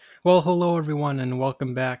Well, hello everyone, and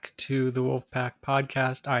welcome back to the Wolfpack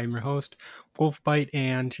Podcast. I am your host, Wolfbite,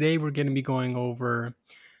 and today we're going to be going over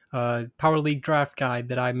a Power League draft guide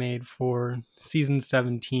that I made for Season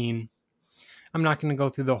 17. I'm not going to go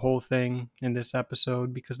through the whole thing in this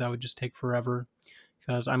episode because that would just take forever,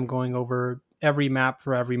 because I'm going over every map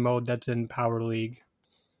for every mode that's in Power League.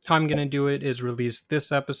 How I'm going to do it is release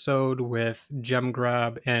this episode with Gem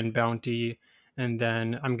Grab and Bounty, and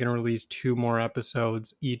then I'm going to release two more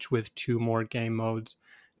episodes, each with two more game modes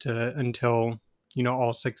until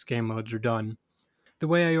all six game modes are done. The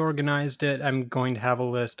way I organized it, I'm going to have a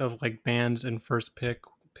list of like bans and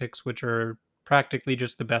picks, which are practically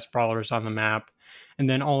just the best brawlers on the map, and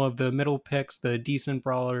then all of the middle picks, the decent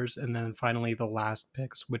brawlers, and then finally the last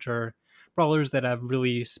picks, which are brawlers that have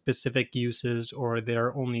really specific uses or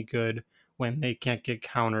they're only good when they can't get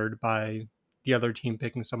countered by the other team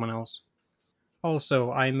picking someone else.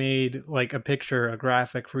 Also, I made like a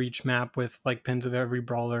graphic for each map with like pins of every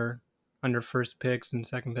brawler under first picks and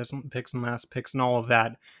second picks and last picks and all of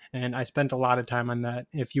that. And I spent a lot of time on that.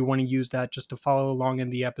 If you want to use that just to follow along in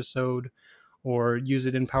the episode or use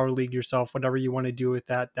it in Power League yourself, whatever you want to do with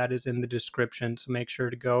that, that is in the description. So make sure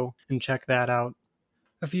to go and check that out.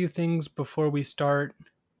 A few things before we start.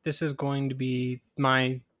 This is going to be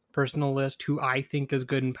my personal list who I think is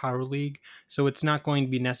good in Power League, so it's not going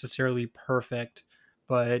to be necessarily perfect,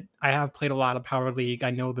 but I have played a lot of Power League.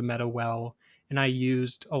 I know the meta well, and I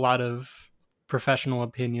used a lot of professional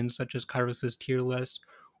opinions such as Kyros's tier list,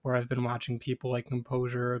 or I've been watching people like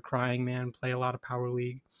Composure or Crying Man play a lot of Power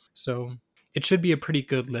League. So it should be a pretty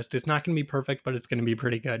good list. It's not going to be perfect, but it's going to be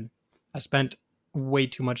pretty good. I spent way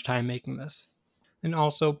too much time making this. And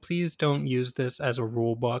also, please don't use this as a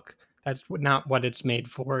rule book. That's not what it's made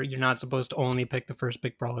for. You're not supposed to only pick the first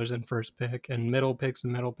pick brawlers and first pick, and middle picks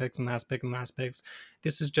and middle picks and last picks.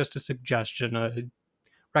 This is just a suggestion, a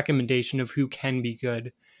recommendation of who can be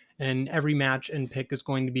good. And every match and pick is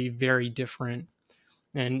going to be very different.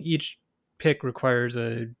 And each pick requires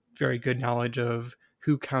a very good knowledge of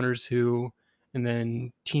who counters who, and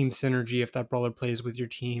then team synergy if that brawler plays with your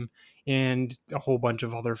team, and a whole bunch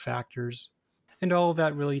of other factors. And all of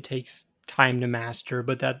that really takes time to master,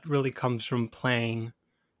 but that really comes from playing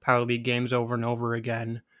Power League games over and over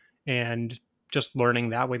again and just learning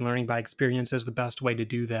that way. Learning by experience is the best way to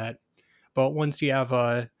do that. But once you have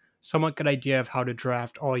a somewhat good idea of how to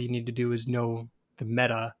draft, all you need to do is know the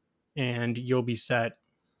meta and you'll be set.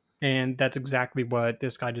 And that's exactly what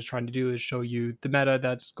this guide is trying to do, is show you the meta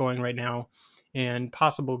that's going right now and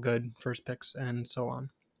possible good first picks and so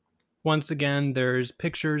on. Once again, there's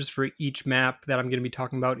pictures for each map that I'm going to be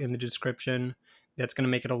talking about in the description. That's going to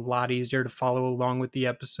make it a lot easier to follow along with the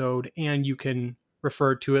episode, and you can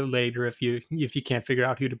refer to it later if you can't figure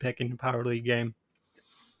out who to pick in a Power League game.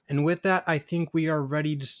 And with that, I think we are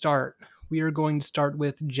ready to start. We are going to start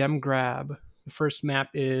with Gem Grab. The first map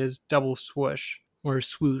is Double Swoosh, or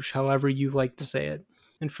Swoosh, however you like to say it.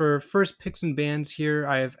 And for first picks and bans here,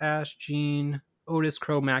 I have Ash, Jean, Otis,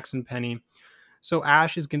 Crow, Max, and Penny. So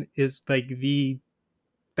Ash is like the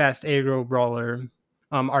best aggro brawler,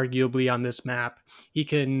 arguably on this map. He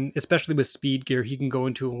can, especially with speed gear, he can go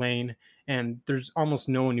into a lane, and there's almost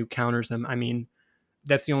no one who counters him. I mean,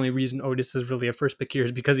 that's the only reason Otis is really a first pick here,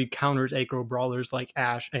 is because he counters aggro brawlers like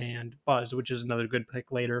Ash and Buzz, which is another good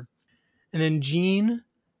pick later. And then Jean,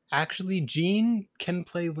 actually, Jean can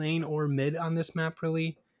play lane or mid on this map,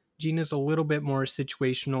 really. Jean is a little bit more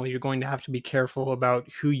situational. You're going to have to be careful about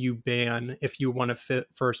who you ban if you want to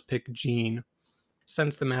first pick Jean.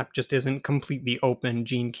 Since the map just isn't completely open,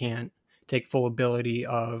 Jean can't take full ability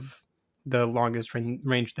of the longest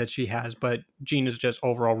range that she has, but Jean is just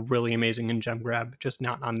overall really amazing in Gem Grab, just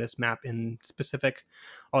not on this map in specific,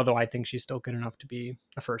 although I think she's still good enough to be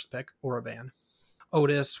a first pick or a ban.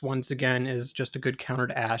 Otis, once again, is just a good counter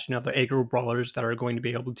to Ash and other aggro brawlers that are going to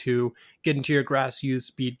be able to get into your grass, use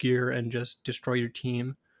speed gear, and just destroy your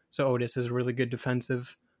team. So Otis is a really good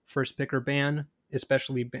defensive first pick or ban,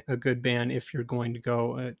 especially a good ban if you're going to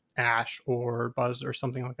go Ash or Buzz or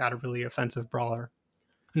something like that, a really offensive brawler.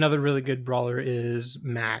 Another really good brawler is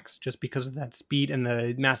Max, just because of that speed and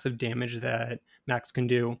the massive damage that Max can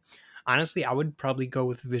do. Honestly, I would probably go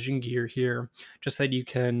with Vision Gear here, just that you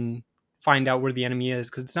can find out where the enemy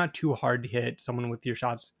is, because it's not too hard to hit someone with your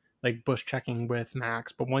shots, like bush checking with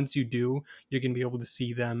Max. But once you do, you're going to be able to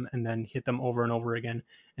see them and then hit them over and over again.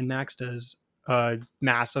 And Max does a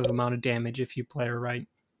massive amount of damage if you play her right.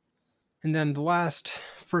 And then the last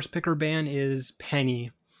first picker ban is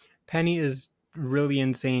Penny. Penny is really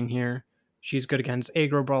insane here. She's good against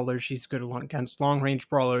aggro brawlers. She's good against long range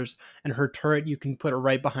brawlers. And her turret, you can put it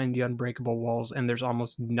right behind the unbreakable walls, and there's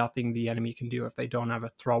almost nothing the enemy can do if they don't have a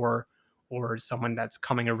thrower or someone that's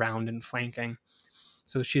coming around and flanking.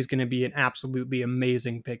 So she's going to be an absolutely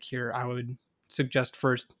amazing pick here. I would suggest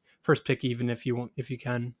first pick even if you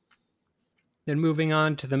can. Then moving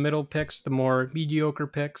on to the middle picks, the more mediocre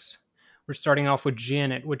picks. We're starting off with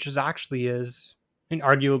Janet, which is and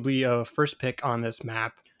arguably a first pick on this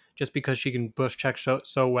map, just because she can bush check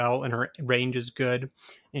so well and her range is good.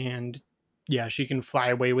 And yeah, she can fly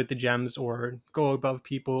away with the gems or go above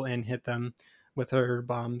people and hit them with her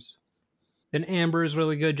bombs. Then Amber is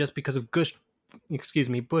really good just because of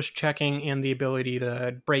bush checking and the ability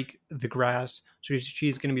to break the grass. So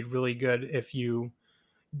she's going to be really good if you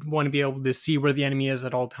want to be able to see where the enemy is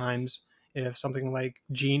at all times. If something like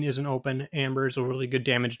Jean isn't open, Amber is a really good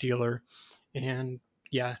damage dealer. And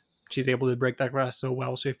yeah, she's able to break that grass so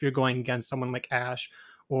well. So if you're going against someone like Ashe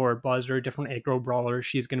or Buzz or a different aggro brawler,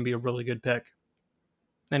 she's going to be a really good pick.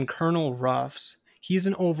 Then Colonel Ruffs. He's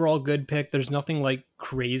an overall good pick. There's nothing like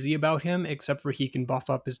crazy about him except for he can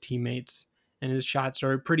buff up his teammates and his shots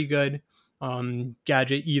are pretty good.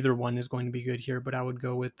 Gadget, either one is going to be good here, but I would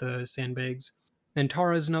go with the sandbags. Then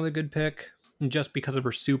Tara is another good pick. And just because of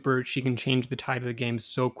her super, she can change the tide of the game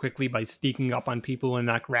so quickly by sneaking up on people in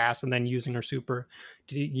that grass and then using her super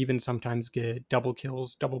to even sometimes get double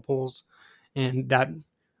kills, double pulls.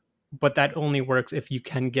 But that only works if you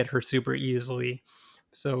can get her super easily.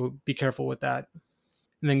 So be careful with that.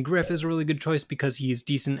 And then Griff is a really good choice because he's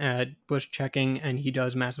decent at bush checking and he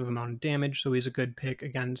does massive amount of damage, so he's a good pick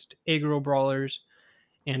against aggro brawlers.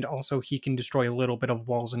 And also he can destroy a little bit of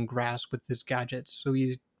walls and grass with his gadgets, so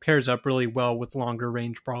he pairs up really well with longer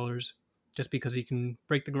range brawlers just because he can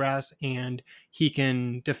break the grass and he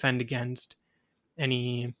can defend against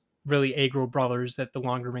any really aggro brawlers that the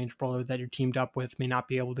longer range brawler that you're teamed up with may not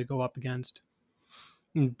be able to go up against.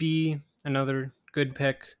 And B, another good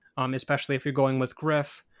pick, especially if you're going with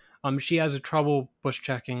Griff. She has a trouble bush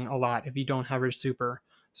checking a lot if you don't have her super.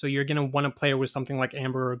 So you're going to want to play her with something like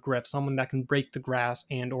Amber or Griff, someone that can break the grass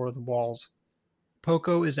and or the walls.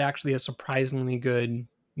 Poco is actually a surprisingly good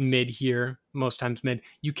mid here, most times mid.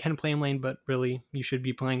 You can play him lane, but really you should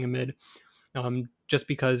be playing him mid, just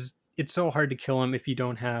because it's so hard to kill him if you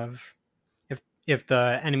don't have if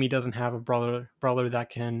the enemy doesn't have a brawler that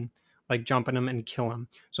can like jump on him and kill him.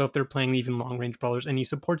 So if they're playing even long range brawlers, and he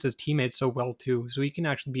supports his teammates so well too, so he can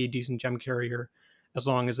actually be a decent gem carrier as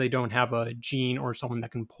long as they don't have a Jean or someone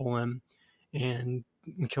that can pull him and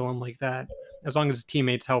kill him like that. As long as his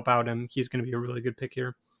teammates help out him, he's going to be a really good pick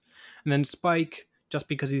here. And then Spike, just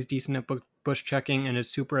because he's decent at bush checking and his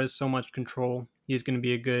super has so much control, he's going to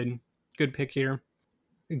be a good pick here.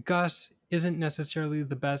 Gus isn't necessarily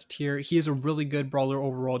the best here. He is a really good brawler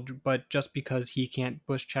overall, but just because he can't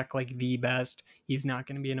bush check like the best, he's not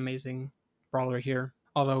going to be an amazing brawler here.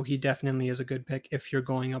 Although he definitely is a good pick if you're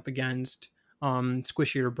going up against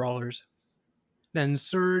squishier brawlers. Then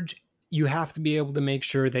Surge, you have to be able to make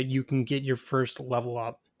sure that you can get your first level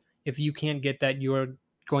up. If you can't get that, you are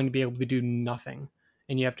going to be able to do nothing,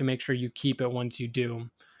 and you have to make sure you keep it once you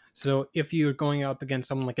do. So if you're going up against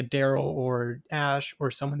someone like a Daryl or Ashe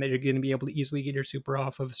or someone that you're going to be able to easily get your super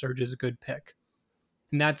off of, Surge is a good pick.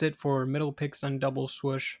 And that's it for middle picks on Double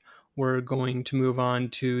Swoosh. We're going to move on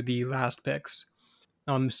to the last picks.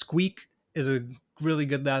 Squeak is a really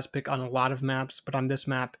good last pick on a lot of maps, but on this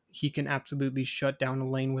map, he can absolutely shut down a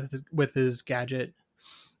lane with his gadget.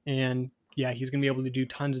 And yeah, he's going to be able to do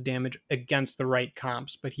tons of damage against the right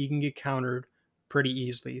comps, but he can get countered pretty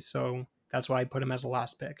easily. So that's why I put him as a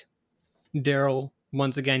last pick. Daryl,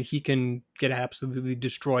 once again, he can get absolutely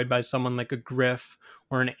destroyed by someone like a Griff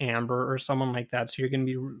or an Amber or someone like that. So you're going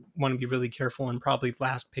to want to be really careful and probably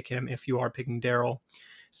last pick him if you are picking Daryl.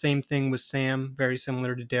 Same thing with Sam, very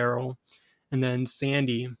similar to Daryl. And then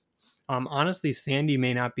Sandy. Honestly, Sandy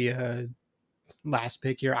may not be a last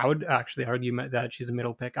pick here. I would actually argue that she's a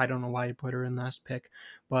middle pick. I don't know why you put her in last pick,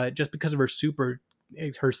 but just because of her super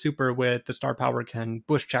with the star power can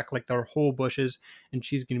bush check like their whole bushes, and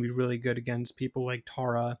she's going to be really good against people like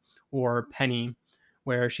Tara or Penny,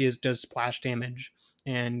 where does splash damage,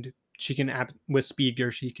 and she can with speed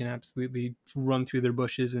gear she can absolutely run through their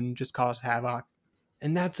bushes and just cause havoc.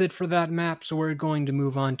 And that's it for that map, so we're going to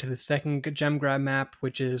move on to the second gem grab map,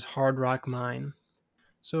 which is Hard Rock Mine.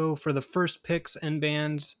 So for the first picks and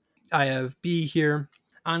bans, I have B here.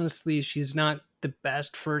 Honestly, she's not the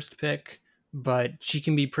best first pick, but she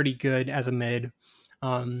can be pretty good as a mid.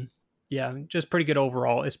 Yeah, just pretty good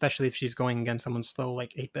overall, especially if she's going against someone slow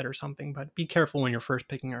like 8-bit or something, but be careful when you're first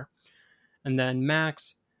picking her. And then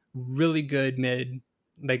Max, really good mid,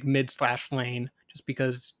 like mid/lane, just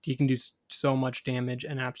because he can do so much damage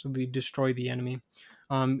and absolutely destroy the enemy.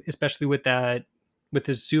 Especially with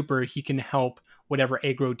his super, he can help whatever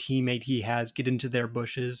aggro teammate he has get into their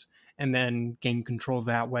bushes and then gain control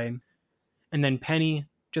that way. And then Penny,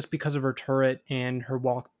 just because of her turret and her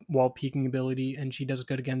wall peeking ability, and she does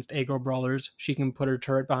good against aggro brawlers, she can put her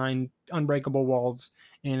turret behind unbreakable walls,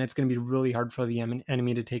 and it's going to be really hard for the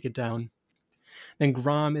enemy to take it down. Then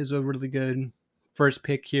Grom is a really good first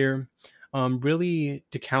pick here. Really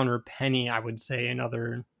to counter Penny, I would say, and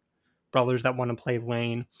other brawlers that want to play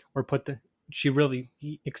lane or Grom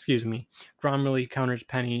really counters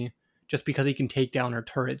Penny just because he can take down her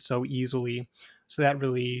turret so easily. So that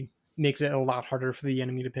really makes it a lot harder for the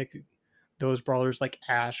enemy to pick those brawlers like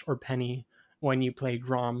Ashe or Penny when you play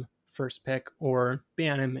Grom first pick, or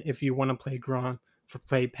ban him if you want to play Grom for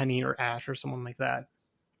play Penny or Ashe or someone like that.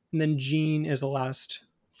 And then Jean is the last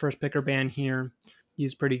first picker ban here.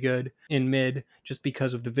 He's pretty good in mid just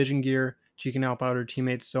because of the vision gear. She can help out her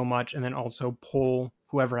teammates so much, and then also pull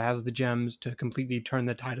whoever has the gems to completely turn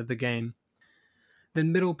the tide of the game.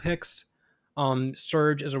 Then middle picks,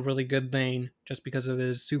 Surge is a really good lane just because of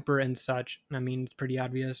his super and such. I mean, it's pretty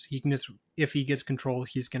obvious. He can just, if he gets control,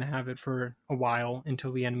 he's going to have it for a while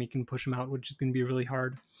until the enemy can push him out, which is going to be really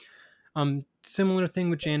hard. Similar thing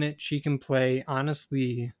with Janet. She can play,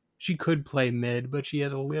 honestly, she could play mid, but she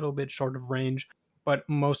has a little bit short of range. But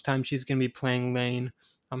most times she's going to be playing lane.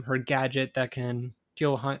 Her gadget that can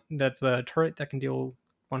deal, that's a turret that can deal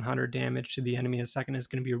 100 damage to the enemy a second is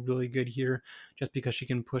going to be really good here, just because she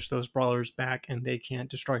can push those brawlers back and they can't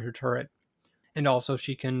destroy her turret. And also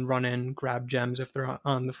she can run in, grab gems if they're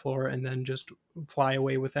on the floor, and then just fly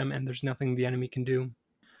away with them, and there's nothing the enemy can do.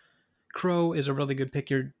 Crow is a really good pick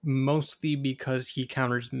here, mostly because he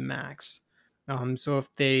counters Max. So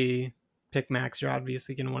if they pick Max, you're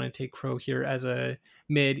obviously going to want to take Crow here as a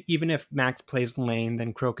mid. Even if Max plays lane,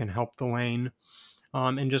 then Crow can help the lane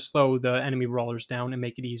and just slow the enemy brawlers down and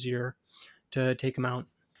make it easier to take them out.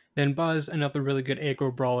 Then Buzz, another really good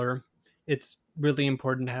aggro brawler. It's really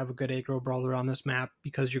important to have a good aggro brawler on this map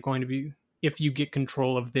because you're going to be, if you get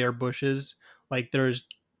control of their bushes, like there's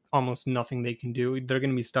almost nothing they can do. They're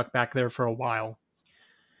going to be stuck back there for a while.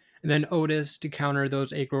 And then Otis to counter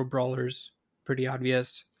those aggro brawlers, pretty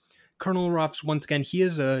obvious. Colonel Ruffs, once again, he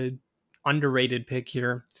is a underrated pick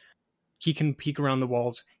here. He can peek around the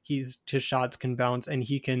walls, his shots can bounce, and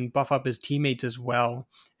he can buff up his teammates as well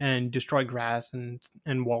and destroy grass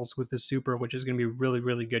and walls with his super, which is going to be really,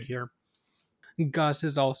 really good here. Gus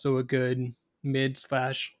is also a good mid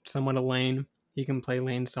 / somewhat a lane. He can play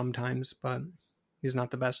lane sometimes, but he's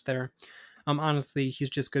not the best there. Honestly, he's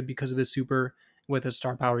just good because of his super. With his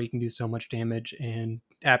star power, he can do so much damage and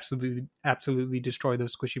absolutely destroy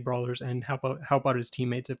those squishy brawlers and help out his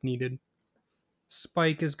teammates if needed.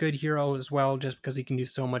 Spike is good hero as well, just because he can do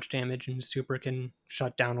so much damage and super can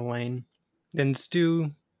shut down a lane. Then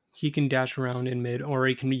Stu, he can dash around in mid, or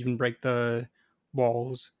he can even break the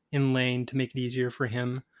walls in lane to make it easier for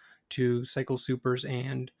him to cycle supers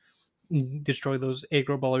and destroy those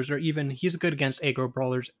aggro brawlers, or even he's good against aggro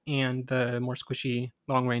brawlers and the more squishy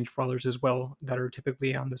long range brawlers as well that are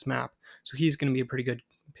typically on this map. So he's going to be a pretty good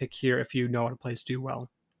pick here if you know how to play Stu well.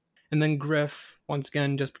 And then Griff, once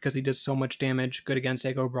again, just because he does so much damage, good against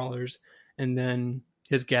aggro brawlers, and then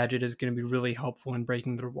his gadget is going to be really helpful in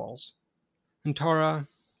breaking their walls. And Tara,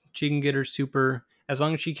 she can get her super. As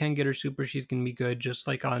long as she can get her super, she's going to be good, just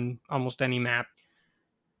like on almost any map.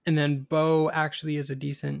 And then Bo actually is a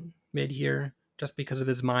decent mid here, just because of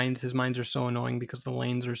his mines. His mines are so annoying because the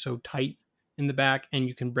lanes are so tight in the back, and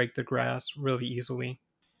you can break the grass really easily.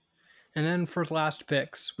 And then for last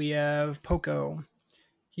picks, we have Poco.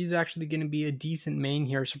 He's actually going to be a decent main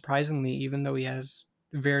here, surprisingly, even though he has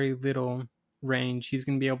very little range. He's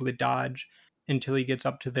going to be able to dodge until he gets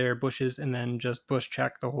up to their bushes and then just bush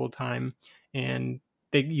check the whole time. And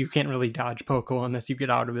you can't really dodge Poco unless you get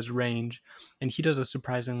out of his range. And he does a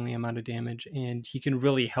surprisingly amount of damage, and he can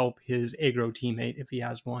really help his aggro teammate if he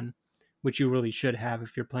has one, which you really should have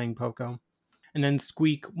if you're playing Poco. And then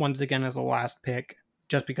Squeak, once again, as a last pick,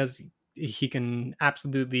 just because he can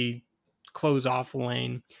absolutely close off a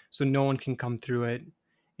lane so no one can come through it,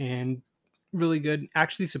 and really good,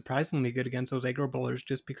 actually surprisingly good against those aggro bowlers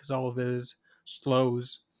just because all of his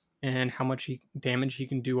slows and how much damage he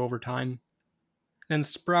can do over time. And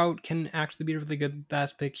Sprout can actually be a really good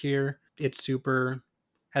last pick here. Its super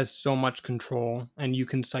has so much control, and you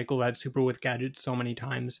can cycle that super with gadgets so many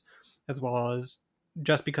times, as well as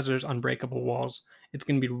just because there's unbreakable walls, it's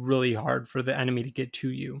going to be really hard for the enemy to get to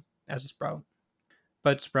you as a Sprout.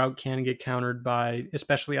 But Sprout can get countered by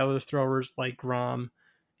especially other throwers like Grom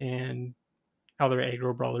and other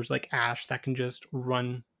aggro brawlers like Ashe that can just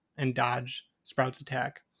run and dodge Sprout's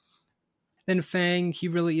attack. Then Fang, he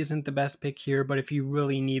really isn't the best pick here, but if you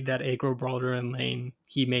really need that aggro brawler in lane,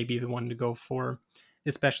 he may be the one to go for,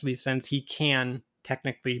 especially since he can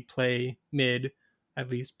technically play mid, at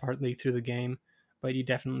least partly through the game, but you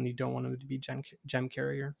definitely don't want him to be gem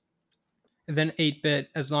carrier. And then 8-bit,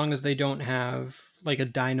 as long as they don't have like a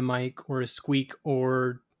Dynamite or a Squeak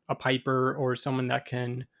or a Piper or someone that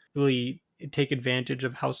can really take advantage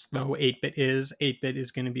of how slow 8-bit is, 8-bit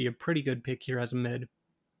is going to be a pretty good pick here as a mid.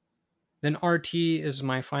 Then RT is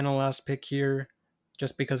my final last pick here,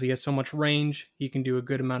 just because he has so much range. He can do a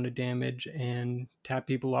good amount of damage and tap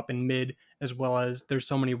people up in mid, as well as there's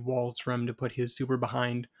so many walls for him to put his super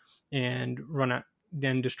behind and run out,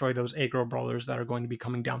 then destroy those aggro brawlers that are going to be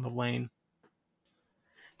coming down the lane.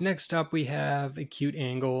 Next up, we have Acute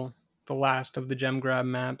Angle, the last of the gem grab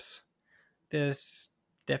maps. This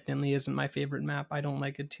definitely isn't my favorite map. I don't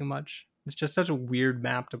like it too much. It's just such a weird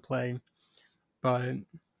map to play. But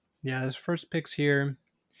yeah, his first picks here,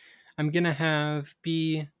 I'm going to have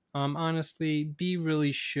B. Honestly, B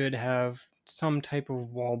really should have some type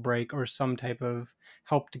of wall break or some type of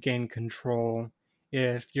help to gain control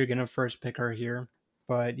if you're going to first pick her here.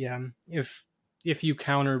 But yeah, if you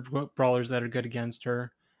counter brawlers that are good against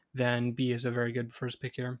her, then B is a very good first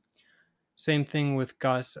pick here. Same thing with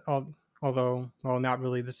Gus, although, well, not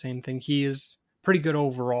really the same thing. He is pretty good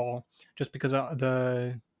overall, just because of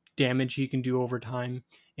the damage he can do over time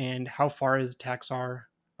and how far his attacks are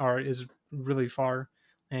is really far.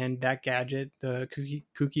 And that gadget, the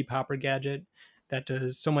Kooky Popper gadget, that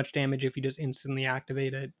does so much damage if you just instantly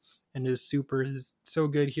activate it. And his super is so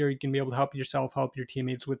good here. You can be able to help yourself, help your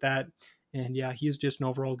teammates with that. And yeah, he's just an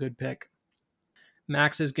overall good pick.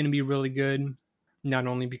 Max is going to be really good, not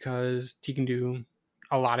only because he can do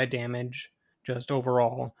a lot of damage just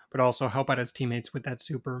overall, but also help out his teammates with that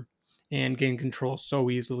super and gain control so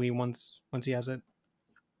easily once he has it.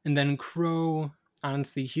 And then Crow,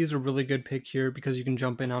 honestly, he's a really good pick here because you can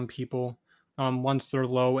jump in on people once they're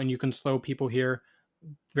low, and you can slow people here.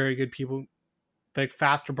 Very good people, like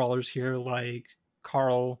faster brawlers here, like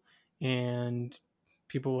Carl and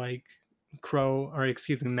people like Crow, or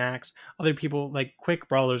excuse me, Max. Other people like quick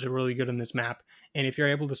brawlers are really good in this map, and if you're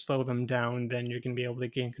able to slow them down, then you're going to be able to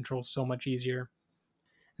gain control so much easier.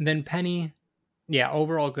 And then Penny, yeah,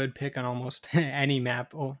 overall good pick on almost any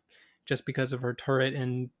map, just because of her turret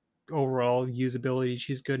and overall usability.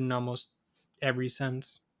 She's good in almost every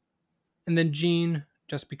sense. And then Jean,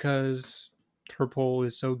 just because her pull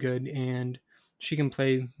is so good and she can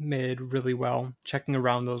play mid really well, checking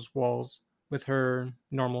around those walls with her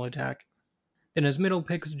normal attack. Then his middle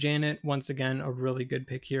picks Janet, once again, a really good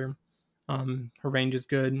pick here. Her range is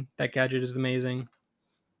good. That gadget is amazing.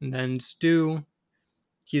 And then Stu,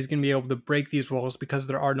 he's going to be able to break these walls because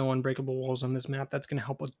there are no unbreakable walls on this map. That's going to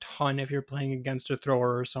help a ton if you're playing against a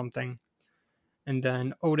thrower or something. And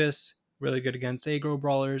then Otis, really good against aggro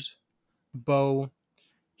brawlers. Bo,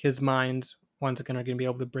 his mines, once again, are going to be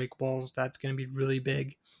able to break walls. That's going to be really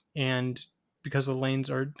big. And because the lanes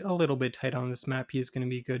are a little bit tight on this map, he's going to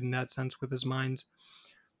be good in that sense with his mines.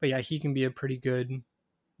 But yeah, he can be a pretty good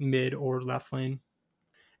mid or left lane.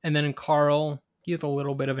 And then in Carl, he's a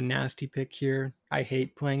little bit of a nasty pick here. I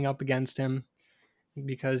hate playing up against him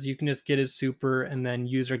because you can just get his super and then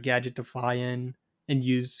use her gadget to fly in and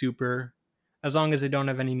use super. As long as they don't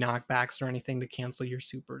have any knockbacks or anything to cancel your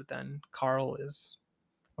super, then Carl is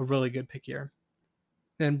a really good pick here.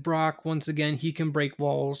 Then Brock, once again, he can break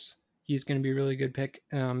walls. He's going to be a really good pick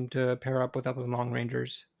to pair up with other long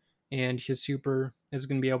rangers. And his super is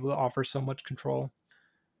going to be able to offer so much control.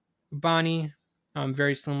 Bonnie,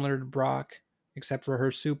 very similar to Brock, except for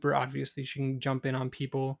her super. Obviously, she can jump in on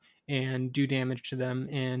people and do damage to them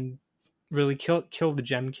and really kill the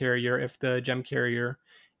gem carrier if the gem carrier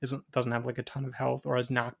doesn't have like a ton of health or has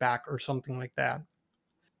knockback or something like that.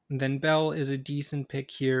 And then Belle is a decent pick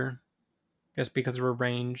here just because of her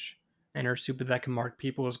range, and her super that can mark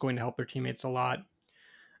people is going to help her teammates a lot.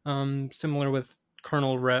 Similar with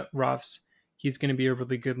Colonel Ruffs, he's going to be a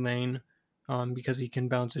really good lane because he can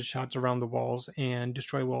bounce his shots around the walls and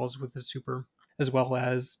destroy walls with his super, as well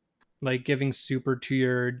as like giving super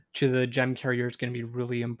to the gem carrier is going to be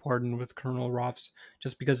really important with Colonel Ruffs,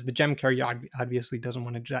 just because the gem carrier obviously doesn't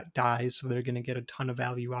want to die, so they're going to get a ton of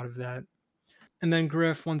value out of that. And then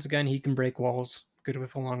Griff, once again, he can break walls, good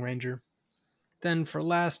with a long ranger. Then for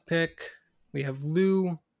last pick, we have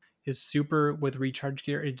Lou. His super with recharge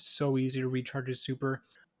gear, it's so easy to recharge his super.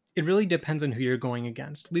 It really depends on who you're going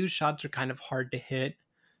against. Lou's shots are kind of hard to hit,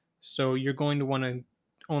 so you're going to want to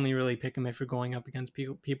only really pick him if you're going up against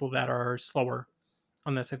people that are slower.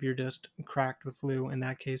 unless if you're just cracked with Lou. In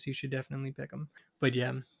that case, you should definitely pick him. But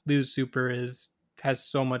yeah, Lou's super has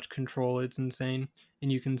so much control, it's insane,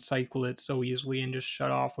 and you can cycle it so easily and just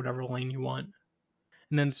shut off whatever lane you want.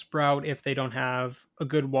 And then Sprout, if they don't have a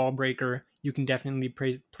good wall breaker, you can definitely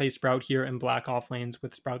play Sprout here and black off lanes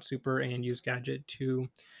with Sprout Super and use Gadget to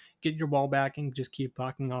get your wall back and just keep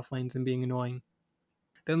blocking off lanes and being annoying.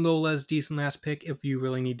 Then Lola's decent last pick if you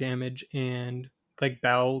really need damage, and like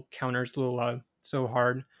Bell counters Lola so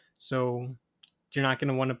hard, so you're not going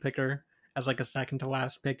to want to pick her as like a second to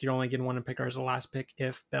last pick. You're only going to want to pick her as a last pick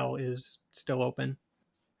if Bell is still open.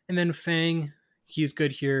 And then Fang, he's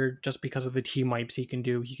good here just because of the team wipes he can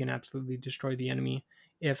do. He can absolutely destroy the enemy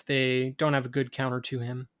if they don't have a good counter to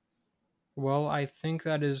him. Well, I think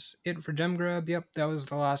that is it for Gem Grab. Yep, that was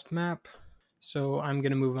the last map. So I'm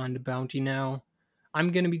going to move on to Bounty now.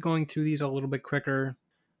 I'm going to be going through these a little bit quicker.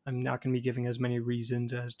 I'm not going to be giving as many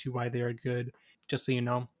reasons as to why they are good, just so you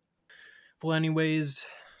know. Well, anyways,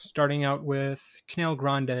 starting out with Canal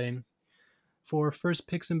Grande. For first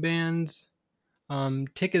picks and bans,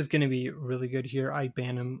 Tick is going to be really good here. I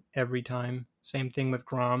ban him every time. Same thing with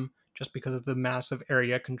Grom, just because of the massive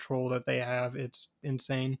area control that they have. It's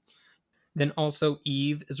insane. Then also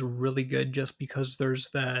Eve is really good just because there's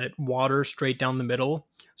that water straight down the middle.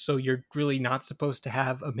 So you're really not supposed to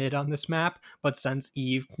have a mid on this map. But since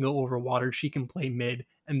Eve can go over water, she can play mid.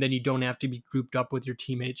 And then you don't have to be grouped up with your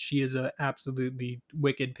teammates. She is an absolutely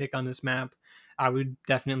wicked pick on this map. I would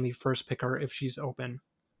definitely first pick her if she's open.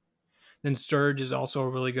 Then Surge is also a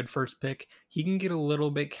really good first pick. He can get a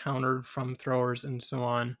little bit countered from throwers and so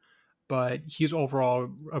on, but he's overall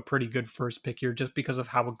a pretty good first pick here just because of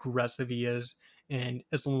how aggressive he is. And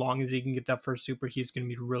as long as he can get that first super, he's going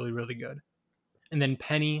to be really, really good. And then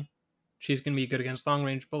Penny, she's going to be good against long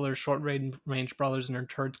range brawlers, short range brawlers, and her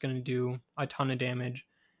turret's going to do a ton of damage.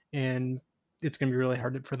 And it's going to be really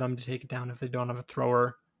hard for them to take it down if they don't have a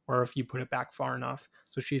thrower or if you put it back far enough.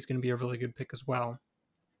 So she's going to be a really good pick as well.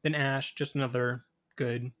 Then Ashe, just another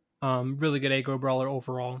good, really good aggro brawler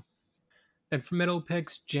overall. Then for middle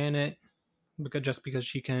picks, Janet, because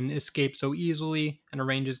she can escape so easily and her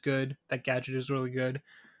range is good. That gadget is really good.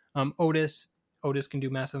 Otis can do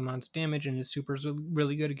massive amounts of damage and his super is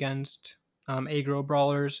really good against aggro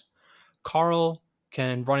brawlers. Carl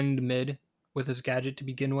can run into mid with his gadget to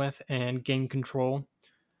begin with and gain control.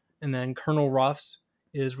 And then Colonel Ruffs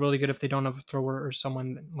is really good if they don't have a thrower or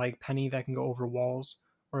someone like Penny that can go over walls,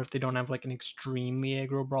 or if they don't have like an extremely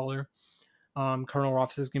aggro brawler. Colonel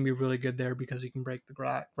Ruffs is going to be really good there because he can break the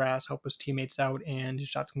grass, help his teammates out, and his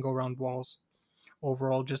shots can go around walls.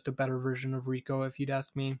 Overall, just a better version of Rico, if you'd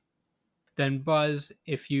ask me. Then Buzz,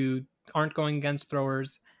 if you aren't going against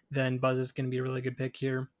throwers, then Buzz is going to be a really good pick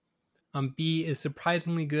here. B is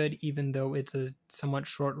surprisingly good, even though it's a somewhat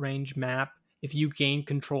short range map. If you gain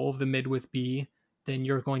control of the mid with B, then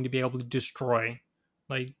you're going to be able to destroy.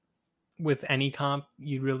 Like with any comp,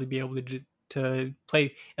 you'd really be able to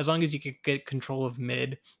play as long as you could get control of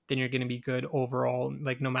mid, then you're going to be good overall,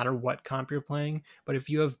 like no matter what comp you're playing. But if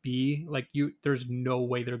you have B, like there's no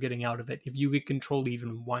way they're getting out of it. If you get control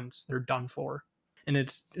even once, they're done for. And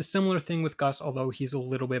it's a similar thing with Gus, although he's a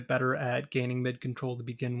little bit better at gaining mid control to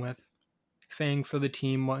begin with. Fang for the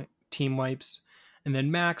team wipes, and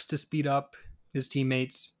then Max to speed up his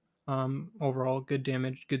teammates. Overall, good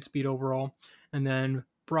damage, good speed overall. And then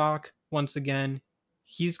Brock, once again,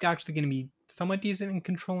 he's actually going to be somewhat decent in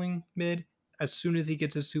controlling mid as soon as he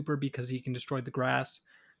gets his super because he can destroy the grass.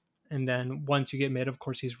 And then once you get mid, of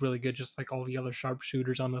course, he's really good, just like all the other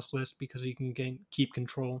sharpshooters on this list because he can keep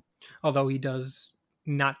control. Although he does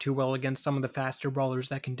not too well against some of the faster brawlers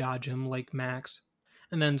that can dodge him, like Max.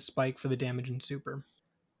 And then Spike for the damage and super.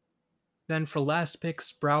 Then for last pick,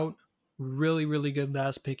 Sprout, really, really good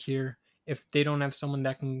last pick here. If they don't have someone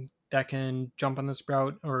that can jump on the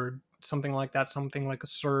Sprout or something like that, something like a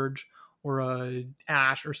Surge or a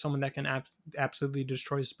Ashe or someone that can absolutely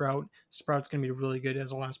destroy Sprout, Sprout's going to be really good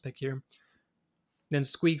as a last pick here. Then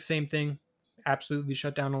Squeak, same thing, absolutely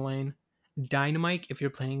shut down a lane. Dynamite, if you're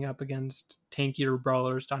playing up against tankier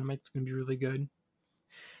brawlers, Dynamite's going to be really good.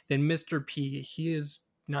 Then Mr. P, he is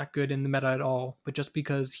not good in the meta at all, but just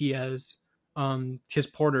because he has his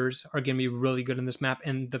porters are going to be really good in this map,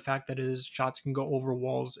 and the fact that his shots can go over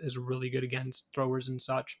walls is really good against throwers and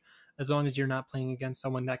such. As long as you're not playing against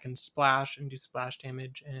someone that can splash and do splash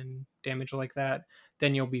damage and damage like that,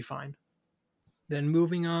 then you'll be fine. Then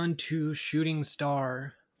moving on to Shooting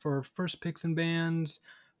Star. For first picks and bans,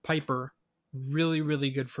 Piper. Really, really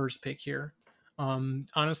good first pick here.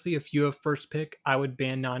 Honestly, if you have first pick, I would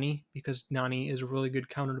ban Nani because Nani is a really good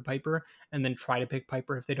counter to Piper, and then try to pick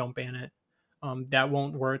Piper if they don't ban it. That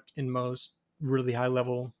won't work in most really high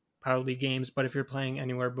level Power League games, but if you're playing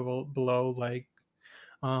anywhere below like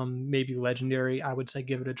maybe Legendary, I would say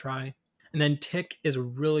give it a try. And then Tick is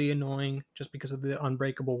really annoying just because of the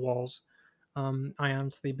unbreakable walls. I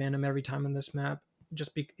honestly ban him every time on this map.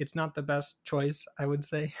 It's not the best choice, I would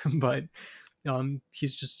say, but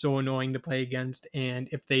he's just so annoying to play against. And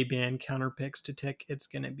if they ban counter picks to Tick, it's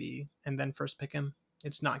gonna be, and then first pick him,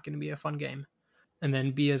 it's not gonna be a fun game. And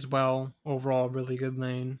then B as well, overall really good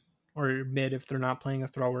lane or mid if they're not playing a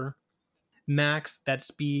thrower. Max, that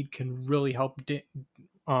speed can really help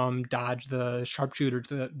dodge the sharpshooters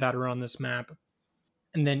that are on this map.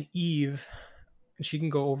 And then Eve, she can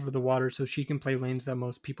go over the water, so she can play lanes that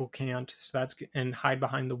most people can't. So that's and hide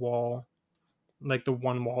behind the wall, like the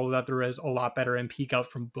one wall that there is, a lot better, and peek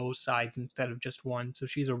out from both sides instead of just one. So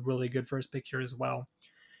she's a really good first pick here as well.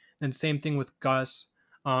 And same thing with Gus.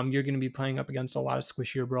 You're going to be playing up against a lot of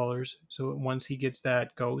squishier brawlers. So once he gets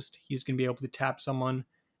that ghost, he's going to be able to tap someone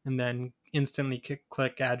and then instantly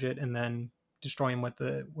click gadget and then destroy him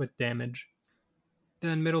with damage.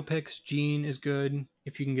 Then middle picks, Jean is good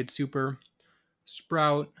if you can get super.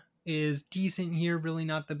 Sprout is decent here, really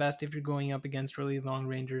not the best if you're going up against really long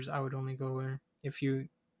rangers. I would only go if you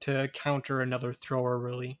to counter another thrower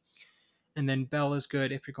really. And then Belle is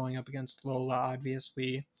good if you're going up against Lola,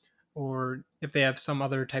 obviously, or if they have some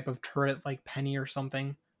other type of turret like Penny or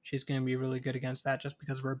something. She's going to be really good against that just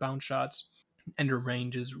because of her bounce shots, and her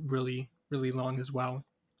range is really, really long as well.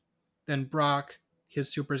 Then Brock,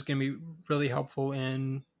 his super is going to be really helpful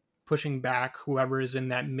in pushing back whoever is in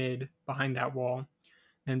that mid behind that wall.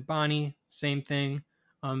 And Bonnie, same thing.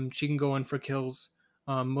 She can go in for kills.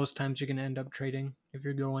 Most times you're going to end up trading if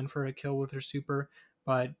you're going for a kill with her super,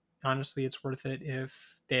 but honestly, it's worth it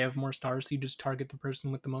if they have more stars. You just target the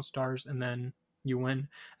person with the most stars and then you win,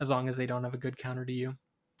 as long as they don't have a good counter to you.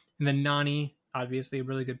 And then Nani, obviously a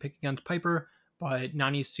really good pick against Piper, but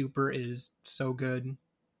Nani's super is so good.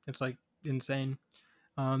 It's like insane.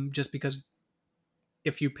 Just because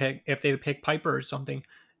if they pick Piper or something,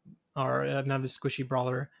 or another squishy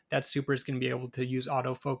brawler, that super is going to be able to use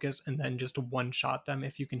autofocus and then just one shot them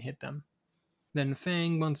if you can hit them. Then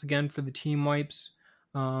Fang, once again, for the team wipes.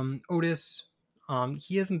 Otis,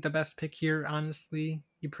 he isn't the best pick here, honestly.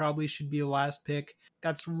 He probably should be a last pick.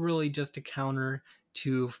 That's really just a counter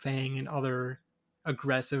to Fang and other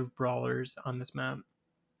aggressive brawlers on this map.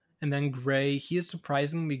 And then Gray, he is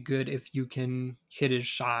surprisingly good if you can hit his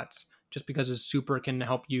shots, just because his super can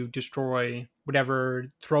help you destroy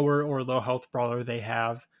whatever thrower or low health brawler they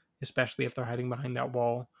have, especially if they're hiding behind that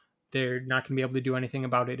wall. They're not going to be able to do anything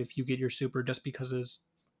about it if you get your super, just because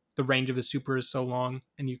the range of his super is so long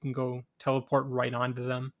and you can go teleport right onto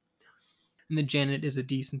them. And the Janet is a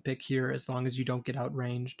decent pick here as long as you don't get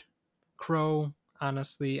outranged. Crow,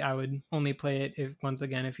 honestly, I would only play it if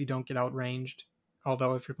you don't get outranged.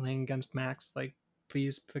 Although if you're playing against Max, like,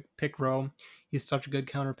 please pick Ro. He's such a good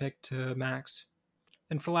counter pick to Max.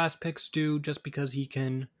 And for last pick, Stu, just because he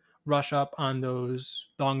can rush up on those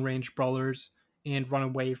long range brawlers and run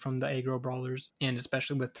away from the aggro brawlers, and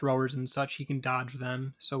especially with throwers and such, he can dodge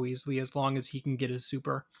them so easily as long as he can get his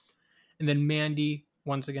super. And then Mandy,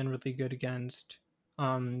 once again, really good against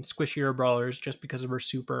squishier brawlers just because of her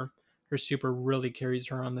super. Her super really carries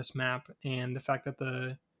her on this map, and the fact that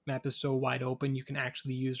the map is so wide open, you can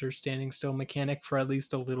actually use her standing still mechanic for at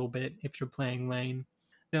least a little bit if you're playing lane.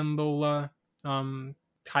 Then Lola,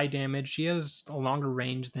 high damage. She has a longer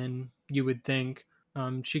range than you would think.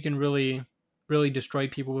 She can really, really destroy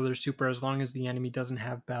people with her super as long as the enemy doesn't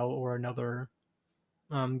have Belle or another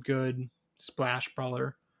good splash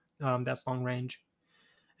brawler that's long range.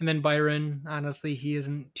 And then Byron, honestly, he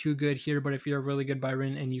isn't too good here, but if you're a really good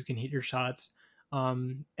Byron and you can hit your shots,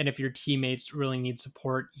 and if your teammates really need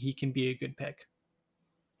support, he can be a good pick.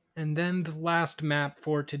 And then the last map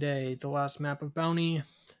for today, the last map of Bounty,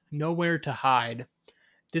 Nowhere to Hide.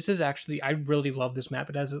 This is actually, I really love this map.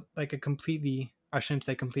 It has a completely, I shouldn't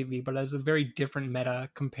say completely, but it has a very different meta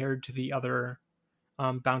compared to the other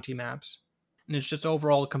Bounty maps. And it's just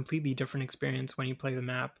overall a completely different experience when you play the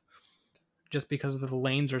map, just because the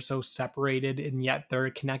lanes are so separated and yet they're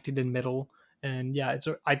connected in middle. And yeah,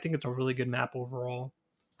 I think it's a really good map overall.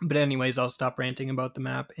 But anyways, I'll stop ranting about the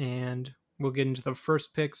map and we'll get into the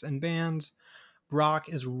first picks and bans. Brock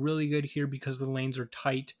is really good here because the lanes are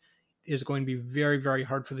tight. It is going to be very, very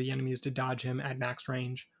hard for the enemies to dodge him at max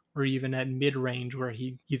range or even at mid range where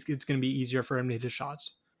it's going to be easier for him to hit his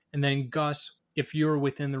shots. And then Gus, if you're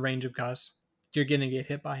within the range of Gus, you're going to get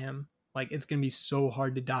hit by him. Like, it's going to be so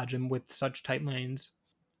hard to dodge him with such tight lanes.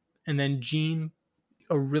 And then Jean,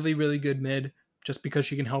 a really, really good mid, just because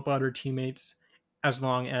she can help out her teammates. as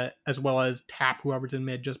well as tap whoever's in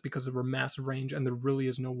mid just because of her massive range, and there really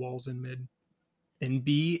is no walls in mid. And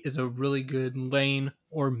B is a really good lane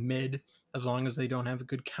or mid as long as they don't have a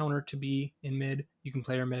good counter to be in mid. You can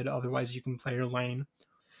play her mid, otherwise you can play her lane.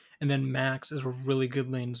 And then Max is a really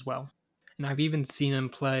good lane as well. And I've even seen him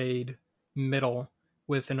played middle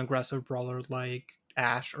with an aggressive brawler like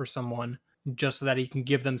Ashe or someone, just so that he can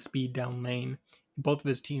give them speed down lane. Both of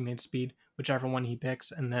his teammates speed, whichever one he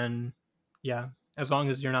picks, and then yeah, as long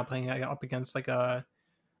as you're not playing up against like a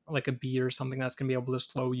B or something that's gonna be able to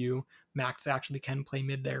slow you, Max actually can play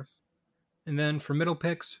mid there. And then for middle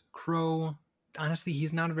picks, Crow, honestly,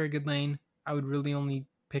 he's not a very good lane. I would really only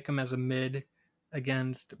pick him as a mid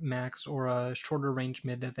against Max or a shorter range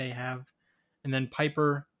mid that they have. And then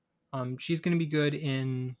Piper, she's going to be good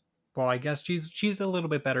in, well, I guess she's a little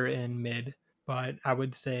bit better in mid, but I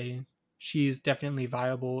would say she's definitely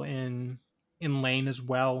viable in lane as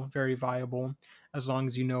well, very viable, as long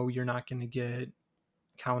as you know you're not going to get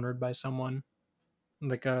countered by someone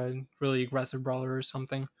like a really aggressive brawler or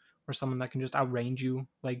something, or someone that can just outrange you.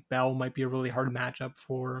 Like Belle might be a really hard matchup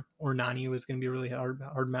for, or Nani was going to be a really hard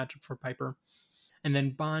matchup for Piper. And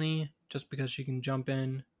then Bonnie, just because she can jump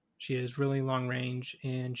in, she has really long range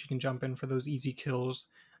and she can jump in for those easy kills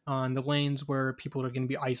on the lanes where people are going to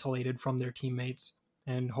be isolated from their teammates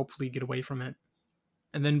and hopefully get away from it.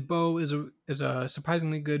 And then Bo is a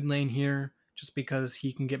surprisingly good lane here, just because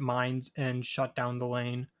he can get mines and shut down the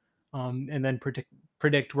lane, and then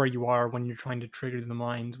predict where you are when you're trying to trigger the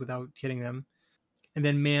mines without hitting them. And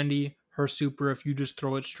then Mandy, her super, if you just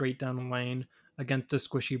throw it straight down the lane against a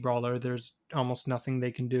squishy brawler, there's almost nothing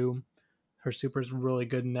they can do. Her super is really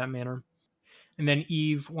good in that manner. And then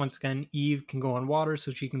Eve, once again, Eve can go on water, so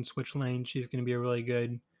she can switch lanes. She's going to be a really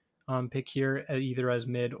good pick here, either as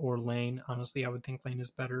mid or lane. Honestly, I would think lane is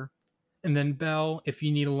better. And then Belle, if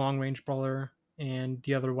you need a long range brawler and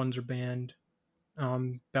the other ones are banned,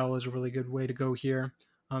 Belle is a really good way to go here.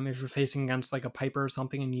 If you're facing against like a Piper or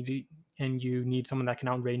something and you need someone that can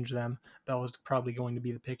outrange them, Belle is probably going to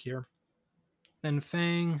be the pick here. Then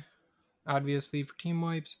Fang, obviously for team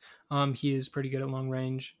wipes, he is pretty good at long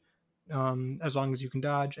range, as long as you can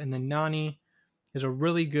dodge. And then Nani is a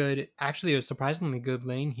really good, actually a surprisingly good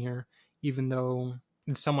lane here, even though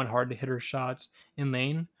it's somewhat hard to hit her shots in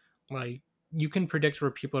lane. Like, you can predict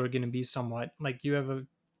where people are going to be somewhat. Like, you have a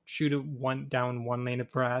shoot it down one lane of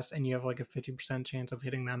grass and you have like a 50% chance of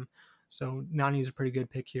hitting them. So Nani's a pretty good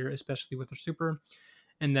pick here, especially with her super.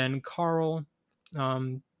 And then Carl,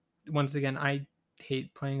 um, once again, I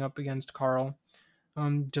hate playing up against Carl,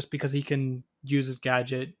 just because he can use his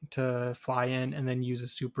gadget to fly in and then use a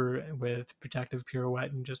super with protective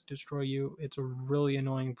pirouette and just destroy you. It's a really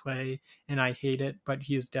annoying play, and I hate it, but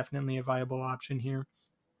he is definitely a viable option here.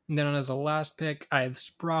 And then as a last pick, I have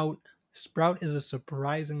Sprout. Sprout is a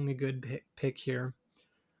surprisingly good pick here,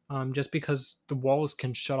 just because the walls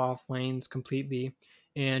can shut off lanes completely,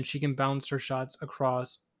 and she can bounce her shots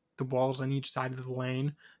across the walls on each side of the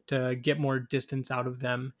lane to get more distance out of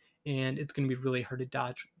them. And it's going to be really hard to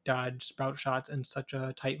dodge Sprout shots in such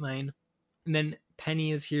a tight lane. And then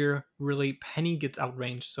Penny is here. Really, Penny gets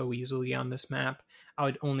outranged so easily on this map. I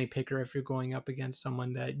would only pick her if you're going up against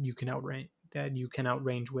someone that you can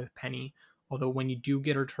outrange with Penny. Although when you do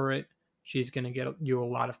get her turret, she's going to get you a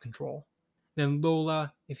lot of control. Then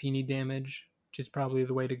Lola, if you need damage, she's probably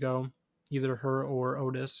the way to go. Either her or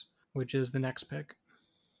Otis, which is the next pick.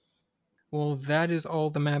 Well, that is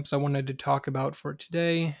all the maps I wanted to talk about for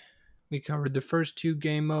today. We covered the first two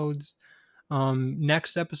game modes.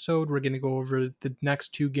 Next episode, we're going to go over the next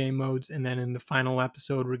two game modes, and then in the final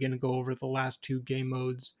episode, we're going to go over the last two game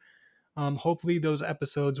modes. Hopefully, those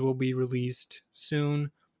episodes will be released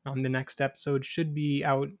soon. The next episode should be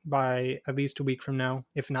out by at least a week from now,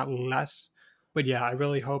 if not less. But yeah, I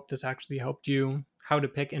really hope this actually helped you how to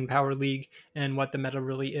pick in Power League and what the meta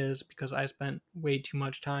really is, because I spent way too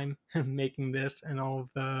much time making this and all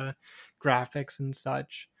of the graphics and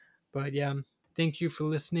such. But yeah, thank you for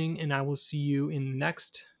listening, and I will see you in the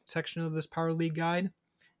next section of this Power League guide,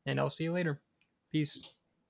 and I'll see you later. Peace.